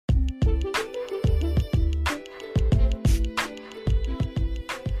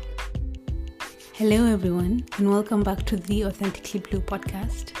Hello everyone, and welcome back to the Authentically Blue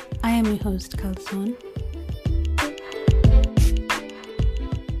podcast. I am your host, Kalson.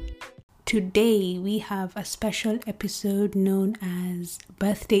 Today we have a special episode known as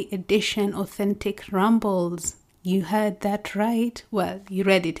Birthday Edition Authentic Rambles. You heard that right. Well, you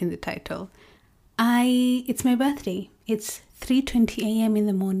read it in the title. It's my birthday. It's 3:20 a.m. in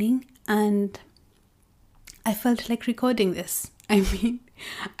the morning and I felt like recording this.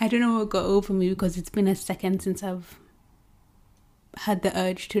 I don't know what got over me because it's been a second since I've had the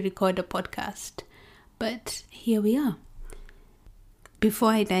urge to record a podcast. But here we are. Before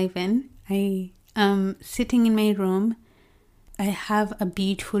I dive in, I am sitting in my room. I have a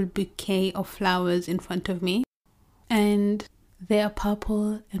beautiful bouquet of flowers in front of me. And they are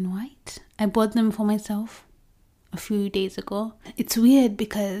purple and white. I bought them for myself a few days ago. It's weird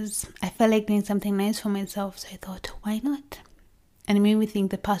because I felt like doing something nice for myself. So I thought, why not? And it made me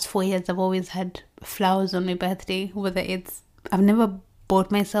think the past 4 years I've always had flowers on my birthday. I've never bought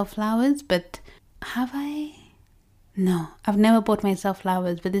myself flowers, but have I? No, I've never bought myself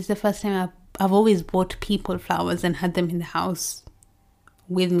flowers, but this is the first time I've always bought people flowers and had them in the house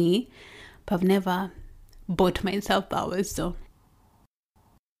with me, but I've never bought myself flowers. So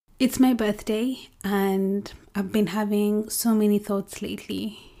it's my birthday and I've been having so many thoughts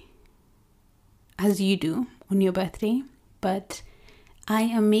lately, as you do on your birthday, but I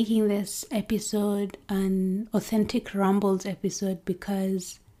am making this episode an Authentic Rambles episode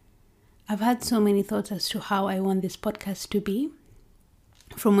because I've had so many thoughts as to how I want this podcast to be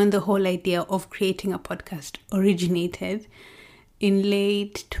from when the whole idea of creating a podcast originated in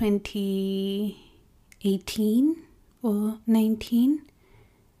late 2018 or 19.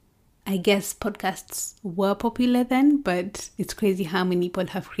 I guess podcasts were popular then, but it's crazy how many people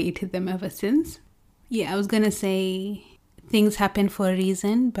have created them ever since. Yeah, I was going to say things happen for a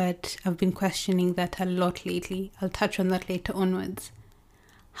reason, but I've been questioning that a lot lately. I'll touch on that later onwards.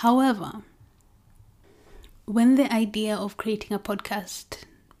 However, when the idea of creating a podcast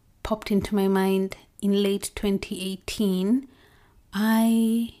popped into my mind in late 2018,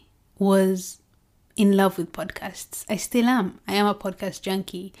 I was in love with podcasts. I still am. I am a podcast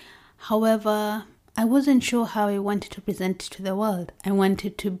junkie. However, I wasn't sure how I wanted to present it to the world.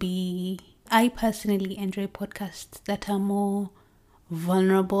 I personally enjoy podcasts that are more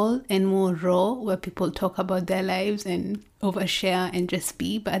vulnerable and more raw, where people talk about their lives and overshare and just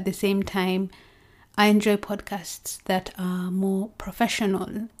be. But at the same time, I enjoy podcasts that are more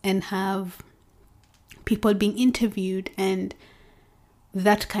professional and have people being interviewed and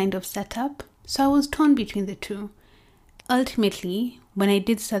that kind of setup. So I was torn between the two. Ultimately, when I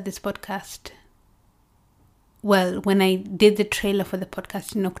did start this podcast, when I did the trailer for the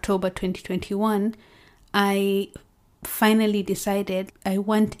podcast in October 2021, I finally decided I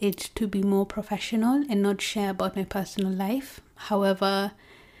want it to be more professional and not share about my personal life. However,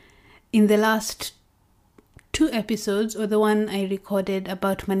 in the last 2 episodes, or the one I recorded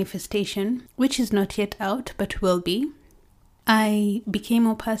about manifestation, which is not yet out but will be, I became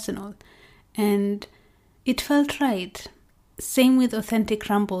more personal and it felt right. Same with Authentic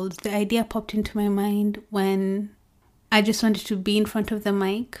Rambles. The idea popped into my mind when I just wanted to be in front of the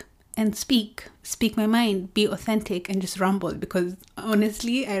mic and speak my mind, be authentic and just ramble, because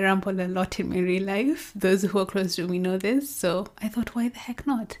honestly, I ramble a lot in my real life. Those who are close to me know this. So I thought, why the heck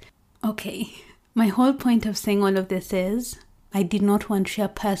not? Okay. My whole point of saying all of this is I did not want to share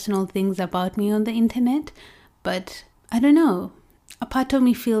personal things about me on the internet, but I don't know. A part of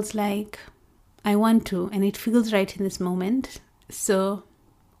me feels like I want to, and it feels right in this moment. So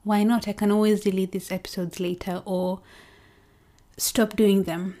why not? I can always delete these episodes later or stop doing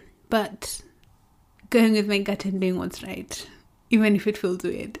them. But going with my gut and doing what's right, even if it feels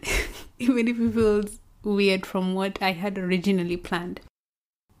weird, even if it feels weird from what I had originally planned.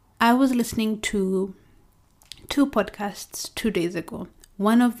 I was listening to 2 podcasts 2 days ago.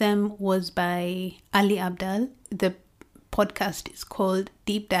 One of them was by Ali Abdaal. The podcast is called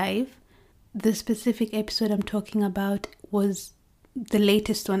Deep Dive. The specific episode I'm talking about was the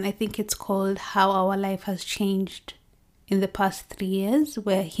latest one. I think it's called How Our Life Has Changed in the Past 3 Years,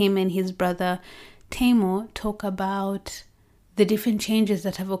 where him and his brother Taimo talk about the different changes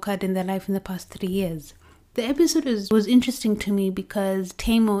that have occurred in their life in the past 3 years. The episode was interesting to me because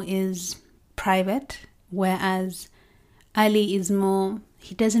Taimo is private, whereas Ali is more,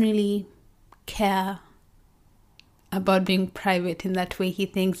 he doesn't really care about being private in that way. He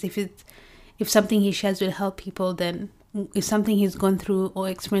thinks if something he shares will help people, then if something he's gone through or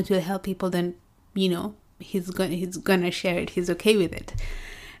experienced will help people, then, he's gonna share it. He's okay with it.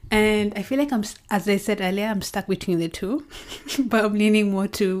 And I feel like as I said earlier, I'm stuck between the two. But I'm leaning more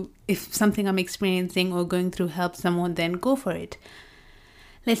to, if something I'm experiencing or going through helps someone, then go for it.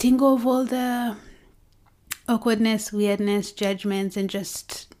 Letting go of all the awkwardness, weirdness, judgments, and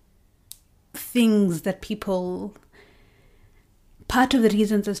just things that people... Part of the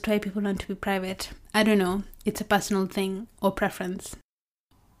reasons as to why people want to be private. I don't know. It's a personal thing or preference.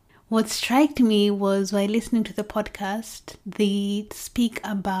 What struck me was while listening to the podcast, they speak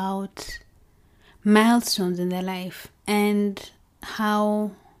about milestones in their life and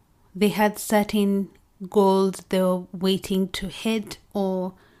how they had certain goals they were waiting to hit,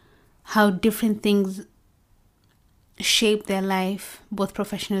 or how different things shaped their life, both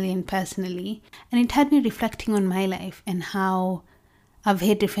professionally and personally. And it had me reflecting on my life and how I've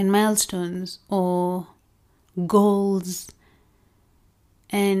hit different milestones or goals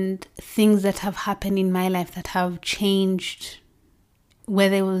and things that have happened in my life that have changed,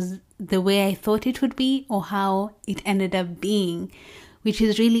 whether it was the way I thought it would be or how it ended up being, which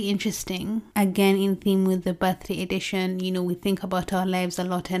is really interesting. Again, in theme with the birthday edition, we think about our lives a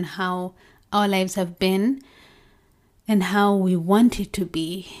lot and how our lives have been and how we want it to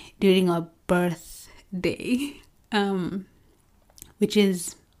be during our birthday, which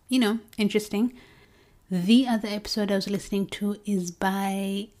is, interesting. The other episode I was listening to is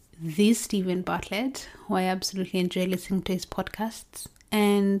by the Stephen Bartlett, who I absolutely enjoy listening to his podcasts.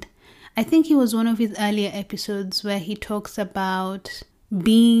 And I think it was one of his earlier episodes where he talks about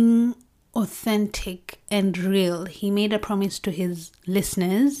being authentic and real. He made a promise to his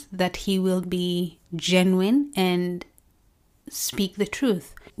listeners that he will be genuine and speak the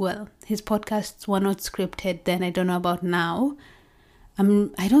truth. Well, his podcasts were not scripted then. I don't know about now.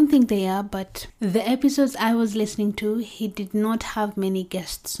 I don't think they are, but the episodes I was listening to, he did not have many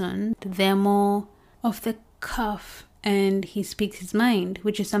guests on. They're more off the cuff and he speaks his mind,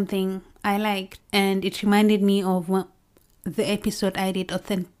 which is something I liked. And it reminded me of the episode I did,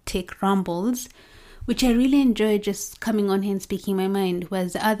 Authentic Rumbles, which I really enjoyed, just coming on here and speaking my mind.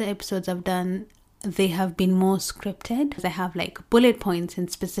 Whereas the other episodes I've done, they have been more scripted. I have like bullet points and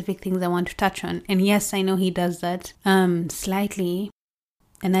specific things I want to touch on. And yes, I know he does that slightly.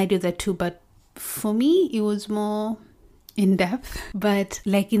 And I do that too, but for me, it was more in depth. But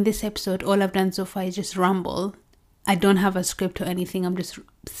like in this episode, all I've done so far is just ramble. I don't have a script or anything. I'm just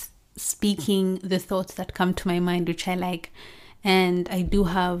speaking the thoughts that come to my mind, which I like. And I do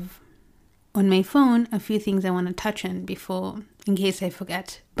have on my phone a few things I want to touch on before, in case I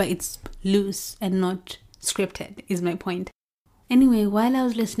forget. But it's loose and not scripted, is my point. Anyway, while I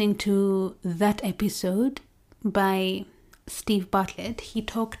was listening to that episode by Steve Bartlett, he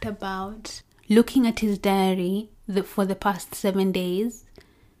talked about looking at his diary for the past 7 days.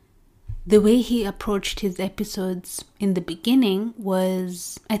 The way he approached his episodes in the beginning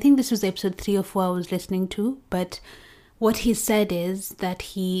was, I think this was episode 3 or 4 I was listening to, but what he said is that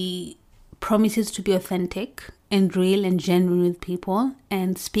he promises to be authentic and real and genuine with people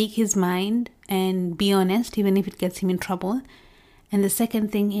and speak his mind and be honest, even if it gets him in trouble. And the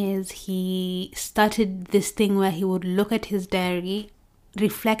second thing is he started this thing where he would look at his diary,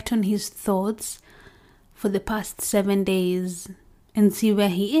 reflect on his thoughts for the past 7 days and see where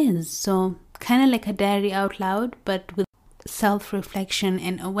he is. So kind of like a diary out loud, but with self-reflection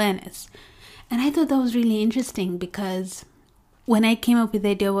and awareness. And I thought that was really interesting because when I came up with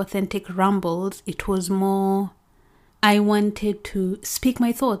the idea of Authentic Rumbles, it was more, I wanted to speak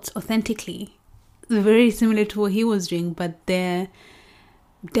my thoughts authentically. Very similar to what he was doing, but the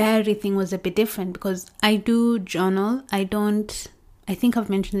diary thing was a bit different because I do journal. I think I've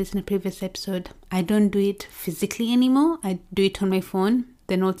mentioned this in a previous episode. I don't do it physically anymore. I do it on my phone,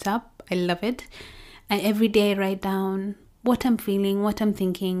 the notes app. I love it. And every day I write down what I'm feeling, what I'm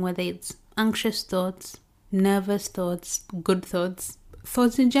thinking, whether it's anxious thoughts, nervous thoughts, good thoughts,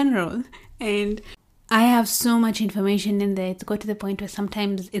 thoughts in general. And I have so much information in there. It's got to the point where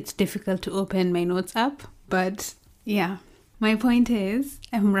sometimes it's difficult to open my notes app. But yeah, my point is,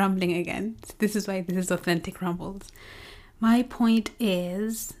 I'm rambling again. This is why this is Authentic Rumbles. My point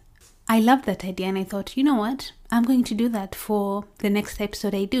is, I love that idea and I thought, you know what? I'm going to do that for the next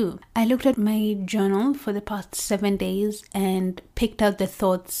episode I do. I looked at my journal for the past 7 days and picked out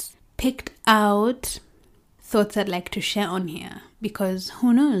thoughts I'd like to share on here, because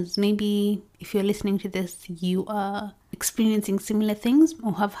who knows, maybe if you're listening to this, you are experiencing similar things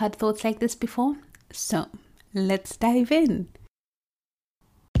or have had thoughts like this before. So let's dive in.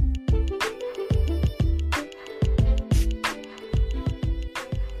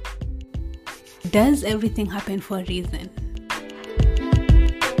 Does everything happen for a reason?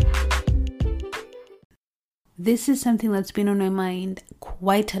 This is something that's been on my mind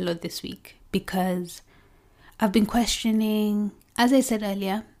quite a lot this week because I've been questioning, as I said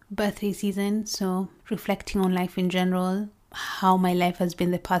earlier, birthday season, so reflecting on life in general, how my life has been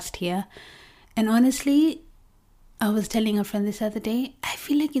the past year. And honestly, I was telling a friend this other day, I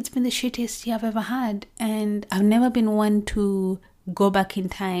feel like it's been the shittiest year I've ever had. And I've never been one to go back in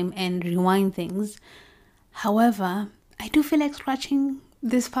time and rewind things. However, I do feel like scratching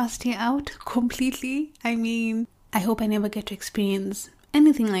this past year out completely. I mean, I hope I never get to experience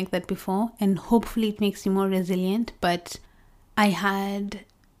anything like that before. And hopefully it makes me more resilient. But I had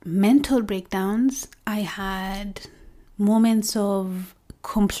mental breakdowns. I had moments of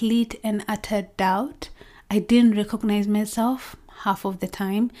complete and utter doubt. I didn't recognize myself half of the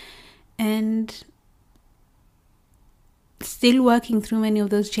time, and still working through many of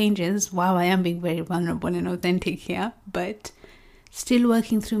those changes. Wow, I am being very vulnerable and authentic here, but still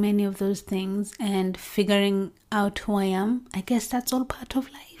working through many of those things and figuring out who I am. I guess that's all part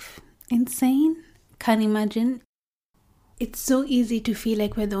of life. Insane? Can't imagine. It's so easy to feel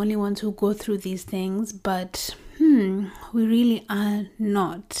like we're the only ones who go through these things, but we really are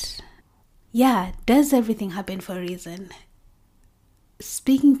not. Yeah, does everything happen for a reason?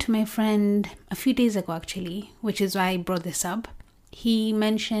 Speaking to my friend a few days ago, actually, which is why I brought this up, he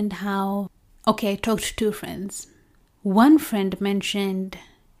mentioned how, I talked to two friends. One friend mentioned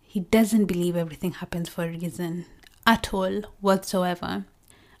he doesn't believe everything happens for a reason at all, whatsoever.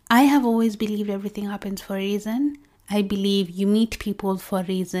 I have always believed everything happens for a reason. I believe you meet people for a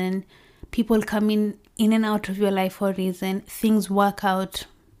reason. People come in and out of your life for a reason. Things work out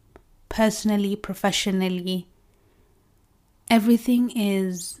personally, professionally. I've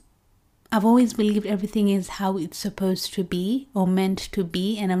always believed everything is how it's supposed to be or meant to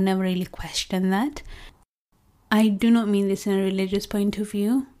be, and I've never really questioned that. I do not mean this in a religious point of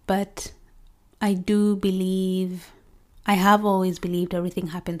view, but I have always believed everything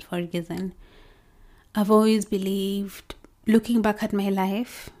happens for a reason. I've always believed, looking back at my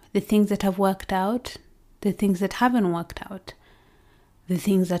life, the things that have worked out, the things that haven't worked out, the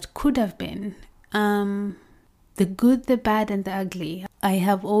things that could have been, the good, the bad, and the ugly. I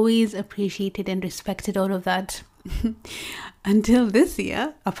have always appreciated and respected all of that until this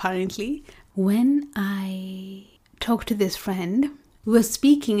year, apparently. When I talked to this friend, we were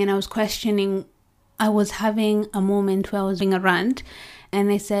speaking and I was questioning, I was having a moment where I was being a rant,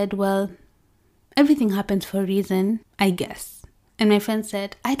 and I said, well, everything happens for a reason, I guess. And my friend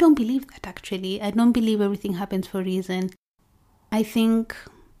said, I don't believe that actually. I don't believe everything happens for a reason. I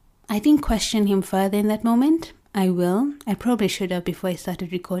didn't question him further in that moment. I will. I probably should have before I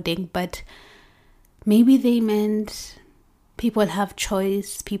started recording, but maybe they meant people have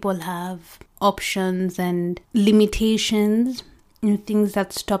choice, people have options and limitations and things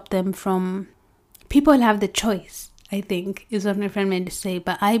that stop them from... People have the choice, I think, is what my friend meant to say.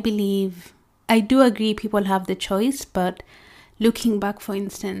 But I do agree people have the choice, but looking back, for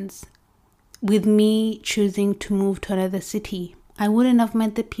instance, with me choosing to move to another city, I wouldn't have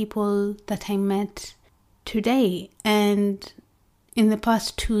met the people that I met today. And in the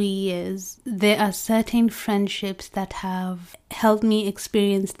past 2 years, there are certain friendships that have helped me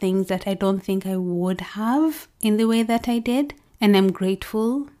experience things that I don't think I would have in the way that I did. And I'm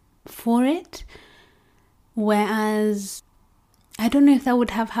grateful for it. Whereas, I don't know if that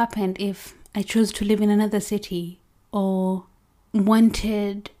would have happened if I chose to live in another city or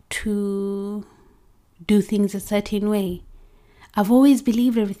wanted to do things a certain way. I've always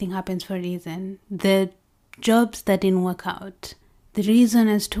believed everything happens for a reason. The jobs that didn't work out, the reason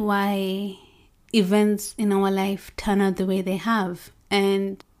as to why events in our life turn out the way they have.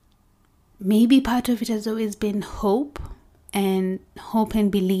 And maybe part of it has always been hope and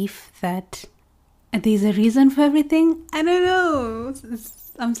belief that there's a reason for everything. I don't know.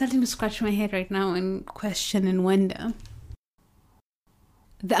 I'm starting to scratch my head right now and question and wonder.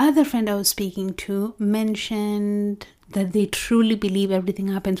 The other friend I was speaking to mentioned that they truly believe everything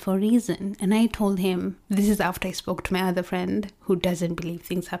happens for a reason. And I told him, this is after I spoke to my other friend who doesn't believe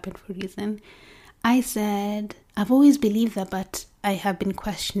things happen for a reason. I said, I've always believed that, but I have been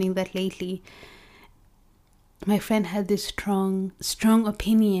questioning that lately. My friend had this strong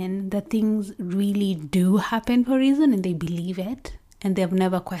opinion that things really do happen for a reason, and they believe it, and they've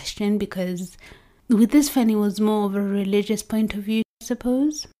never questioned, because with this friend, it was more of a religious point of view, I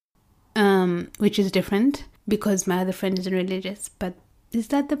suppose, which is different because my other friend isn't religious. But is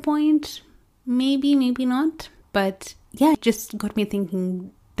that the point? Maybe, maybe not. But yeah, it just got me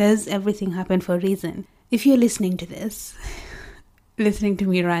thinking, does everything happen for a reason? If you're listening to this, listening to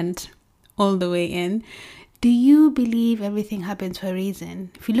me rant all the way in, do you believe everything happens for a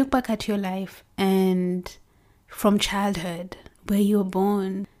reason? If you look back at your life and from childhood, where you were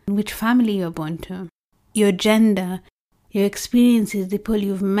born, which family you were born to, your gender, your experiences, the people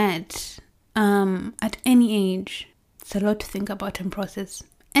you've met, at any age. It's a lot to think about and process.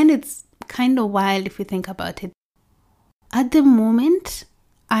 And it's kind of wild if you think about it. At the moment,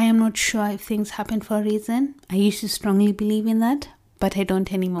 I am not sure if things happen for a reason. I used to strongly believe in that, but I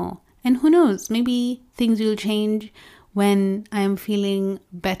don't anymore. And who knows, maybe things will change when I am feeling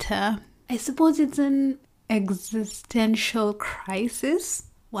better. I suppose it's an existential crisis.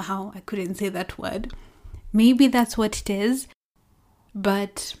 Wow, I couldn't say that word. Maybe that's what it is.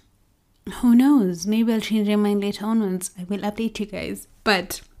 But who knows? Maybe I'll change my mind later on once I will update you guys.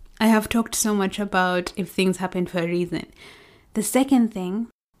 But I have talked so much about if things happen for a reason. The second thing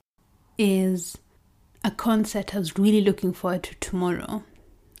is a concert I was really looking forward to tomorrow,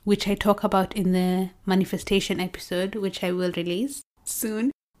 which I talk about in the manifestation episode, which I will release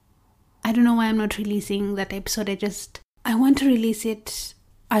soon. I don't know why I'm not releasing that episode. I want to release it.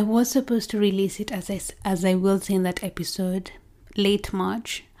 I was supposed to release it, as I will say in that episode, late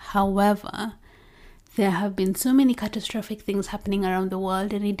March. However, there have been so many catastrophic things happening around the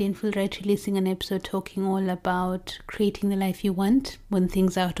world, and it didn't feel right releasing an episode talking all about creating the life you want when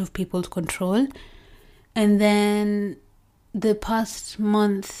things are out of people's control. And then the past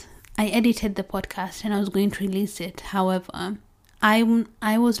month, I edited the podcast and I was going to release it. However, I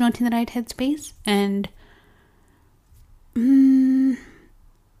was not in the right headspace, and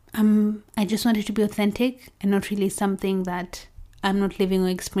I just wanted to be authentic and not release something that I'm not living or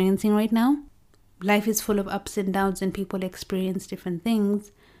experiencing right now. Life is full of ups and downs and people experience different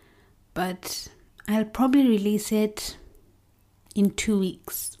things, but I'll probably release it in 2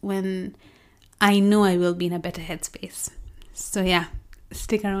 weeks when I know I will be in a better headspace. So yeah,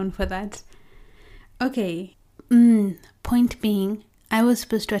 stick around for that. Okay, point being, I was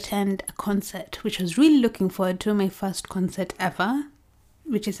supposed to attend a concert, which I was really looking forward to, my first concert ever,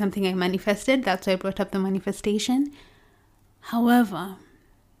 which is something I manifested. That's why I brought up the manifestation. However,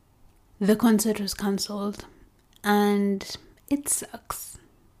 the concert was cancelled, and it sucks.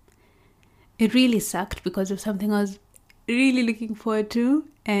 It really sucked because of something I was really looking forward to,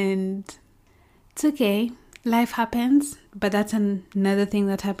 and it's okay. Life happens, but that's another thing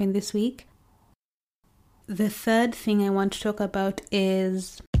that happened this week. The third thing I want to talk about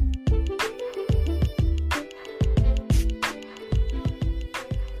is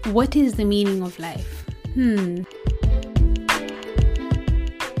what is the meaning of life?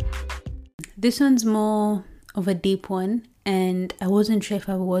 This one's more of a deep one, and I wasn't sure if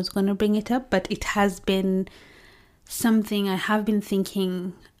I was going to bring it up, but it has been something I have been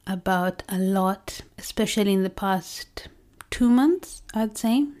thinking about a lot, especially in the past 2 months, I'd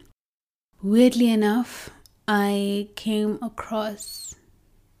say. Weirdly enough, I came across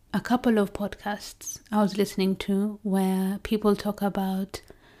a couple of podcasts I was listening to where people talk about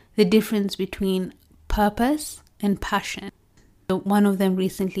the difference between purpose and passion. One of them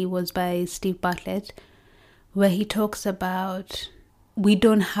recently was by Steve Bartlett, where he talks about we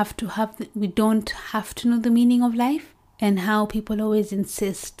don't have to know the meaning of life, and how people always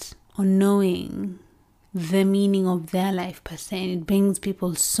insist on knowing the meaning of their life per se, and it brings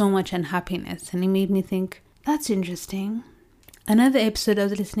people so much unhappiness. And it made me think, that's interesting. Another episode I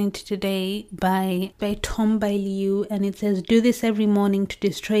was listening to today by Tom Bilyeu, and it says, do this every morning to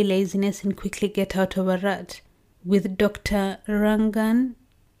destroy laziness and quickly get out of a rut, with Dr. Rangan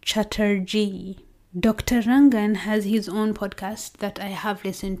Chatterjee. Dr. Rangan has his own podcast that I have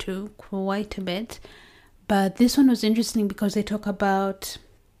listened to quite a bit, but this one was interesting because they talk about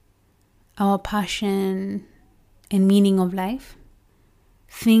our passion and meaning of life.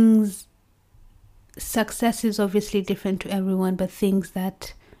 Success is obviously different to everyone, but things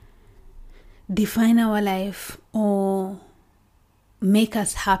that define our life or make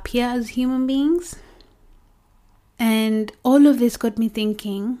us happier as human beings. And all of this got me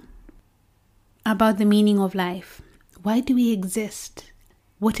thinking about the meaning of life. Why do we exist?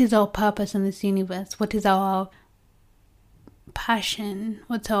 What is our purpose in this universe? What is our passion?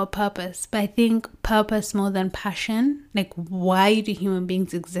 What's our purpose? But I think purpose more than passion. Like, why do human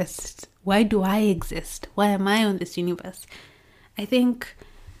beings exist? Why do I exist? Why am I on this universe? I think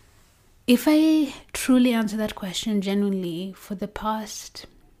if I truly answer that question genuinely, for the past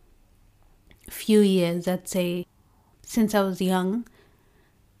few years, I'd say since I was young,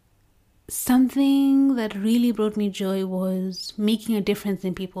 something that really brought me joy was making a difference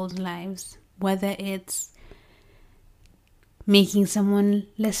in people's lives, whether it's making someone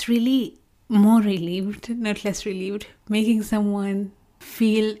more relieved, not less relieved, making someone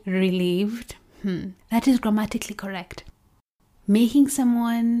feel relieved. That is grammatically correct. Making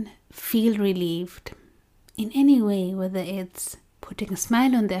someone feel relieved in any way, whether it's putting a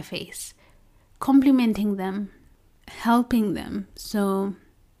smile on their face, complimenting them, helping them. So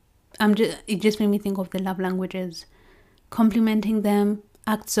it just made me think of the love languages. Complimenting them,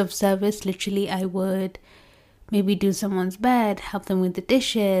 acts of service. Literally, I would maybe do someone's bed, help them with the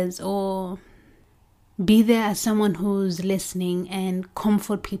dishes, or be there as someone who's listening and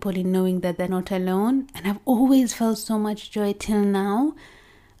comfort people in knowing that they're not alone. And I've always felt so much joy till now.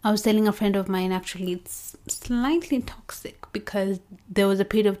 I was telling a friend of mine, actually, it's slightly toxic because there was a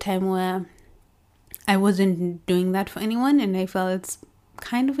period of time where I wasn't doing that for anyone and I felt it's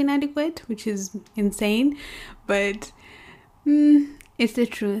kind of inadequate, which is insane, but it's the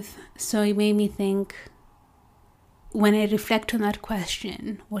truth. So it made me think, when I reflect on that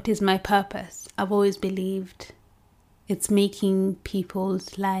question, what is my purpose? I've always believed it's making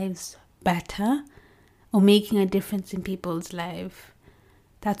people's lives better or making a difference in people's life.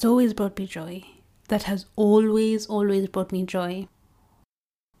 That's always brought me joy. That has always brought me joy.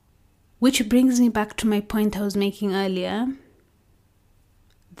 Which brings me back to my point I was making earlier.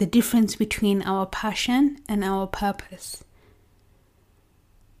 The difference between our passion and our purpose.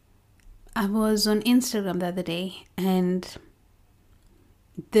 I was on Instagram the other day and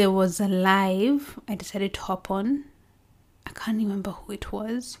there was a live I decided to hop on. I can't remember who it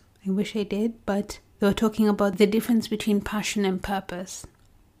was. I wish I did, but they were talking about the difference between passion and purpose.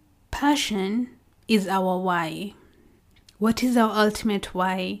 Passion is our why. What is our ultimate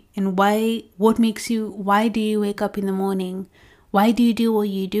why? And why do you wake up in the morning? Why do you do what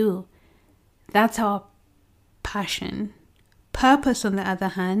you do? That's our passion. Purpose, on the other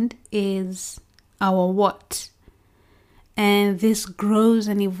hand, is our what. And this grows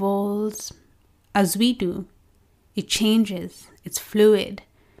and evolves as we do. It changes. It's fluid.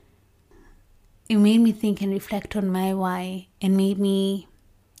 It made me think and reflect on my why and made me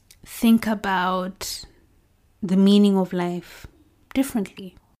think about the meaning of life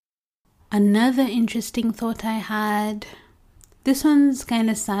differently. Another interesting thought I had, this one's kind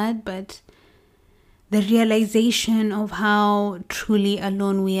of sad, but the realization of how truly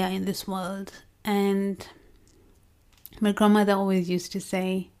alone we are in this world. And my grandmother always used to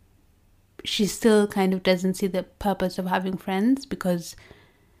say she still kind of doesn't see the purpose of having friends because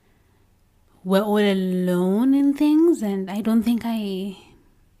we're all alone in things. And I don't think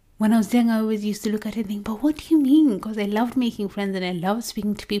when I was young, I always used to look at it and think, but what do you mean? Because I loved making friends and I loved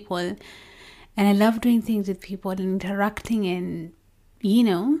speaking to people and I loved doing things with people and interacting and,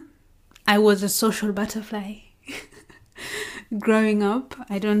 I was a social butterfly growing up.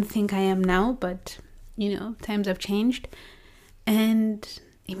 I don't think I am now, but, times have changed. And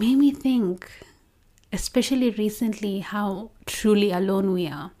it made me think, especially recently, how truly alone we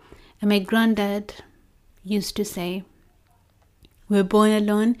are. And my granddad used to say, we're born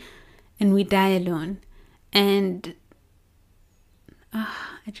alone and we die alone. And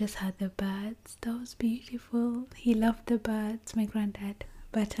I just had the birds. That was beautiful. He loved the birds, my granddad.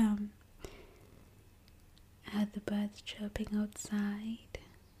 But I had the birds chirping outside.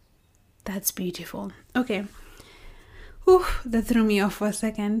 That's beautiful. Okay. That threw me off for a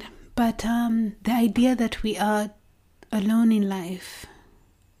second. But the idea that we are alone in life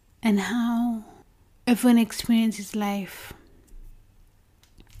and how everyone experiences life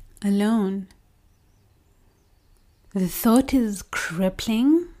alone. The thought is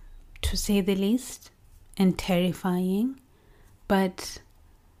crippling, to say the least, and terrifying, but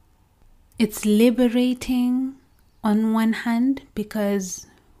it's liberating on one hand because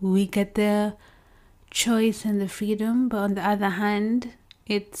we get the choice and the freedom, but on the other hand,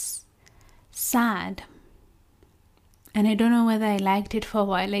 it's sad. And I don't know whether I liked it for a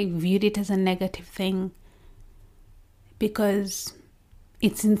while. I viewed it as a negative thing because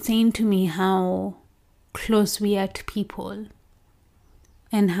it's insane to me how close we are to people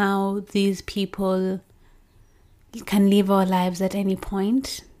and how these people can live our lives at any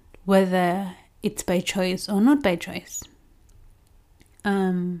point, whether it's by choice or not by choice.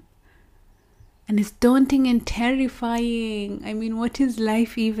 And it's daunting and terrifying. I mean, what is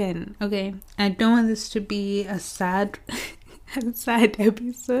life even? Okay, I don't want this to be a sad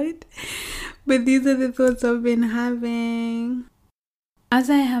episode, but these are the thoughts I've been having. As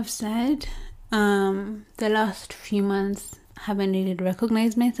I have said, the last few months haven't really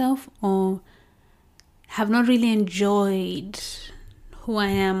recognized myself or have not really enjoyed who I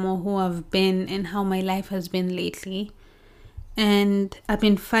am or who I've been and how my life has been lately. And I've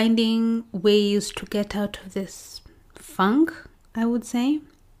been finding ways to get out of this funk, I would say.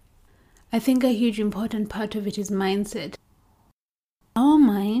 I think a huge important part of it is mindset. Our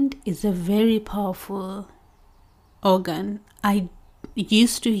mind is a very powerful organ. I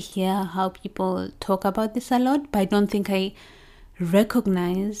used to hear how people talk about this a lot, but I don't think I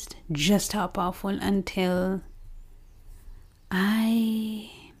recognized just how powerful until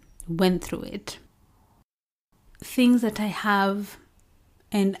I went through it. Things that I have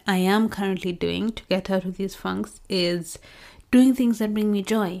and I am currently doing to get out of these funks is doing things that bring me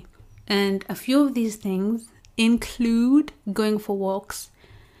joy. And a few of these things include going for walks.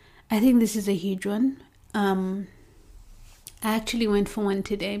 I think this is a huge one. I actually went for one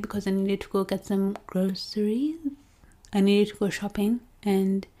today because I needed to go get some groceries. I needed to go shopping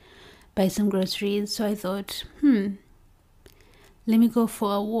and buy some groceries. So I thought, let me go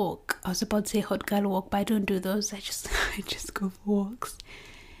for a walk. I was about to say hot girl walk, but I don't do those. I just go for walks.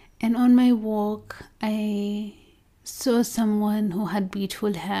 And on my walk, I saw someone who had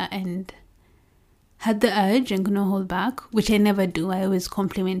beautiful hair and had the urge and could not hold back, which I never do. I always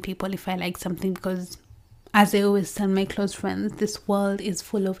compliment people if I like something because, as I always tell my close friends, this world is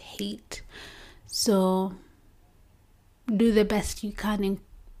full of hate. So do the best you can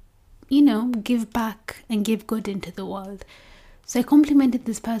and, give back and give good into the world. So I complimented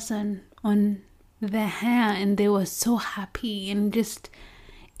this person on their hair and they were so happy, and just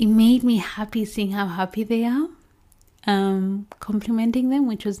it made me happy seeing how happy they are. Complimenting them,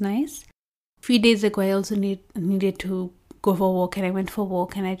 which was nice. A few days ago, I also needed to go for a walk, and I went for a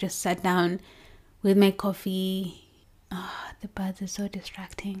walk and I just sat down with my coffee. The birds are so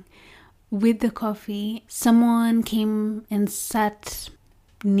distracting. With the coffee, someone came and sat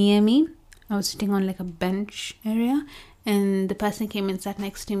near me. I was sitting on like a bench area, and the person came and sat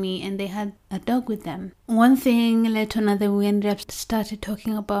next to me, and they had a dog with them. One thing led to another. We ended up started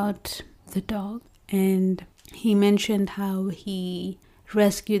talking about the dog, and he mentioned how he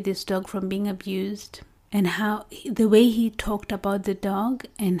rescued this dog from being abused, and how the way he talked about the dog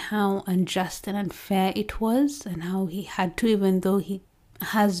and how unjust and unfair it was, and how he had to, even though he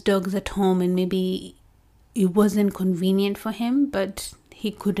has dogs at home and maybe it wasn't convenient for him, but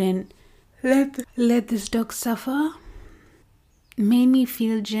he couldn't let this dog suffer, made me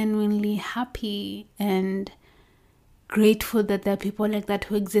feel genuinely happy and grateful that there are people like that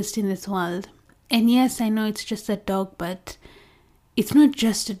who exist in this world. And yes, I know it's just a dog, but it's not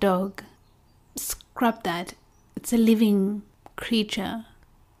just a dog. Scrap that. It's a living creature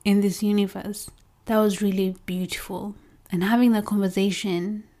in this universe. That was really beautiful. And having that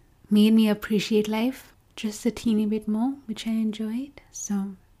conversation made me appreciate life just a teeny bit more, which I enjoyed.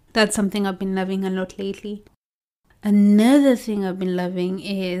 So that's something I've been loving a lot lately. Another thing I've been loving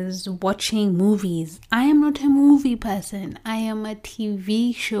is watching movies. I am not a movie person. I am a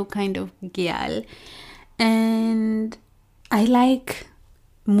TV show kind of gal. And I like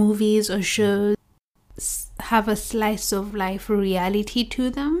movies or shows have a slice of life reality to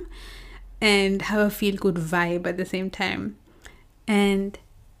them and have a feel-good vibe at the same time. And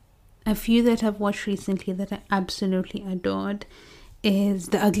a few that I've watched recently that I absolutely adored is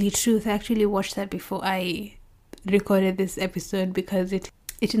The Ugly Truth. I actually watched that before I recorded this episode because it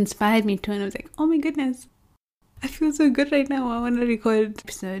inspired me to, and I was like, oh my goodness, I feel so good right now. I want to record an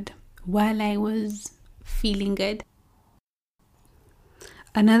episode while I was feeling good.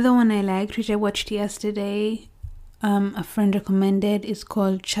 Another one I liked, which I watched yesterday, a friend recommended, is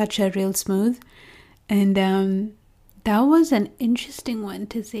called Cha Cha Real Smooth, and that was an interesting one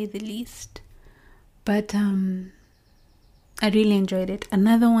to say the least, but I really enjoyed it.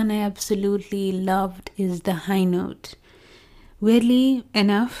 Another one I absolutely loved is The High Note. Weirdly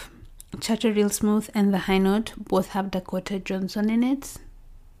enough, Cha Cha Real Smooth and The High Note both have Dakota Johnson in it.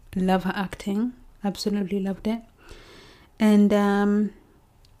 Love her acting. Absolutely loved it. And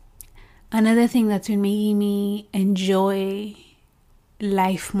another thing that's been making me enjoy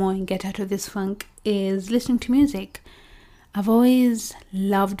life more and get out of this funk is listening to music. I've always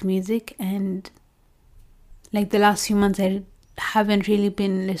loved music, and like the last few months I haven't really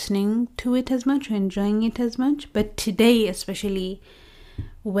been listening to it as much or enjoying it as much. But today, especially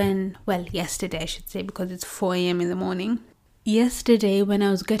yesterday I should say, because it's 4 a.m. in the morning. Yesterday when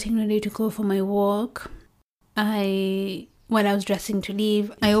I was getting ready to go for my walk, while I was dressing to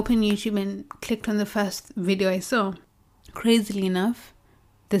leave, I opened YouTube and clicked on the first video I saw. Crazily enough,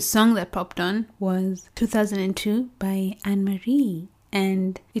 the song that popped on was 2002 by Anne-Marie.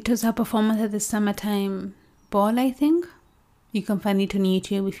 And it was her performance at the Summertime Ball, I think. You can find it on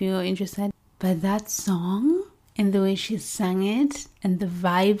YouTube if you're interested. But that song and the way she sang it and the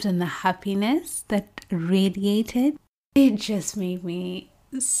vibes and the happiness that radiated, it just made me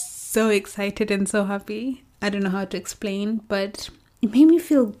so excited and so happy. I don't know how to explain, but it made me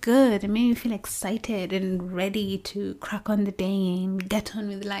feel good. It made me feel excited and ready to crack on the day and get on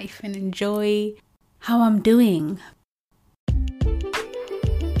with life and enjoy how I'm doing.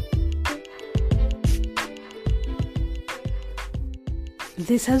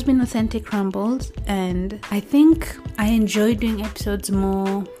 this has been Authentic Rambles, and I think I enjoy doing episodes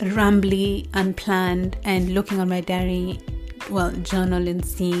more rambly, unplanned, and looking on my diary, journal, and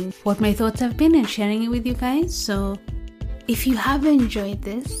seeing what my thoughts have been and sharing it with you guys. So if you have enjoyed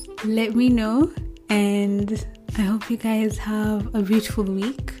this, let me know, and I hope you guys have a beautiful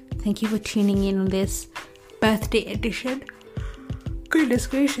week. Thank you for tuning in on this birthday edition. Goodness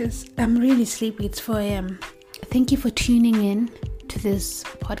gracious, I'm really sleepy. It's 4 a.m. Thank you for tuning in to this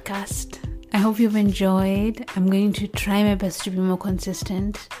podcast. I hope you've enjoyed. I'm going to try my best to be more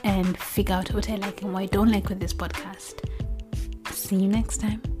consistent and figure out what I like and what I don't like with this podcast. See you next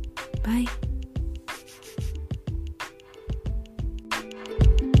time. Bye.